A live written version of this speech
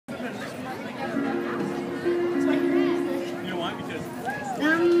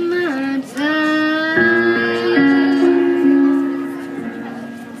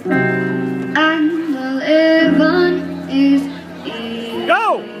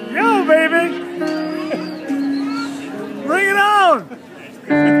Yo, baby! Bring it on!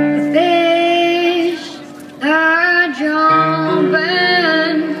 Fish are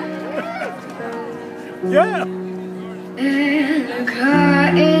jumping. Yeah! And the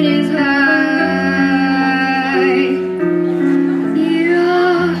curtain is high.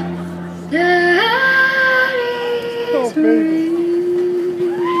 Your daddy's baby.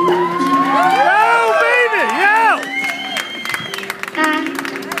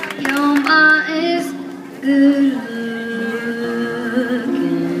 Your mom is good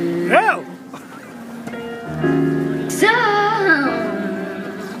looking. Yeah. So,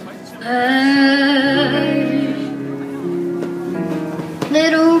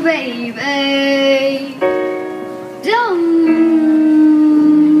 little baby, don't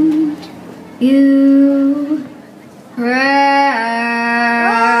you cry.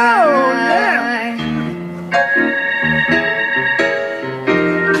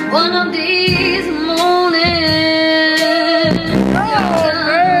 One of these mornings, your sun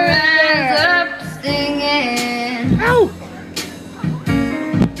rise up singing. Ow.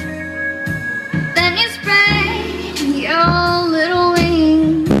 Then you spread your little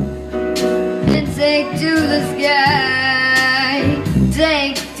wings and take to the sky,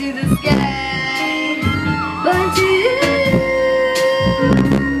 take to the sky. But to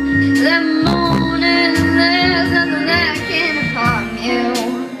the morning, there's nothing that can harm you.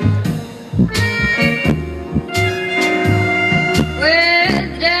 With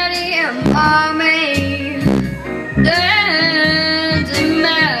daddy and mommy, dancing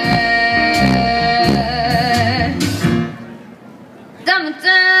mad.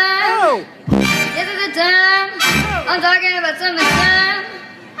 Summertime, this is the time. I'm talking about summertime.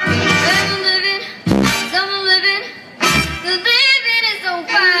 Someone living, someone living. The living is so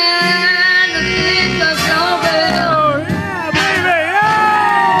fine. The living is so good. Oh, yeah, baby! Oh!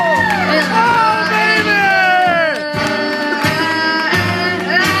 Oh, baby!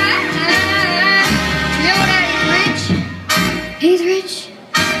 Your daddy's rich. He's rich.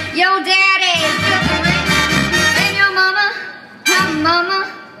 Your daddy is filthy rich. And your mama,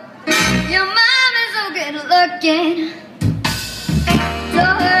 your mom is so good looking. So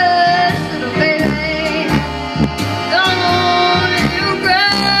hush, little baby,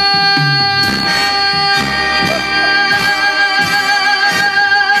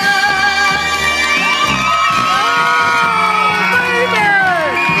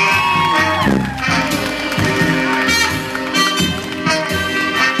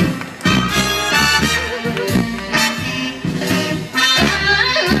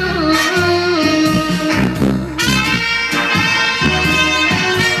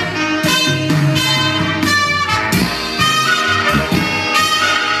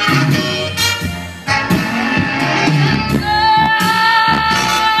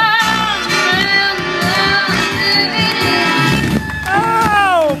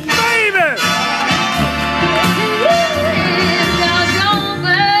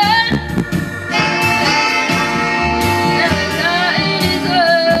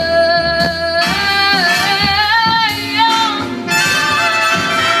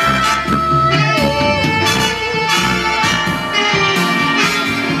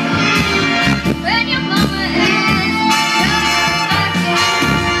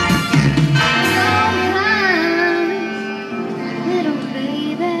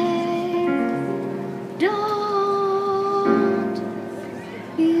 don't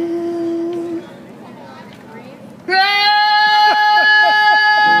you cry.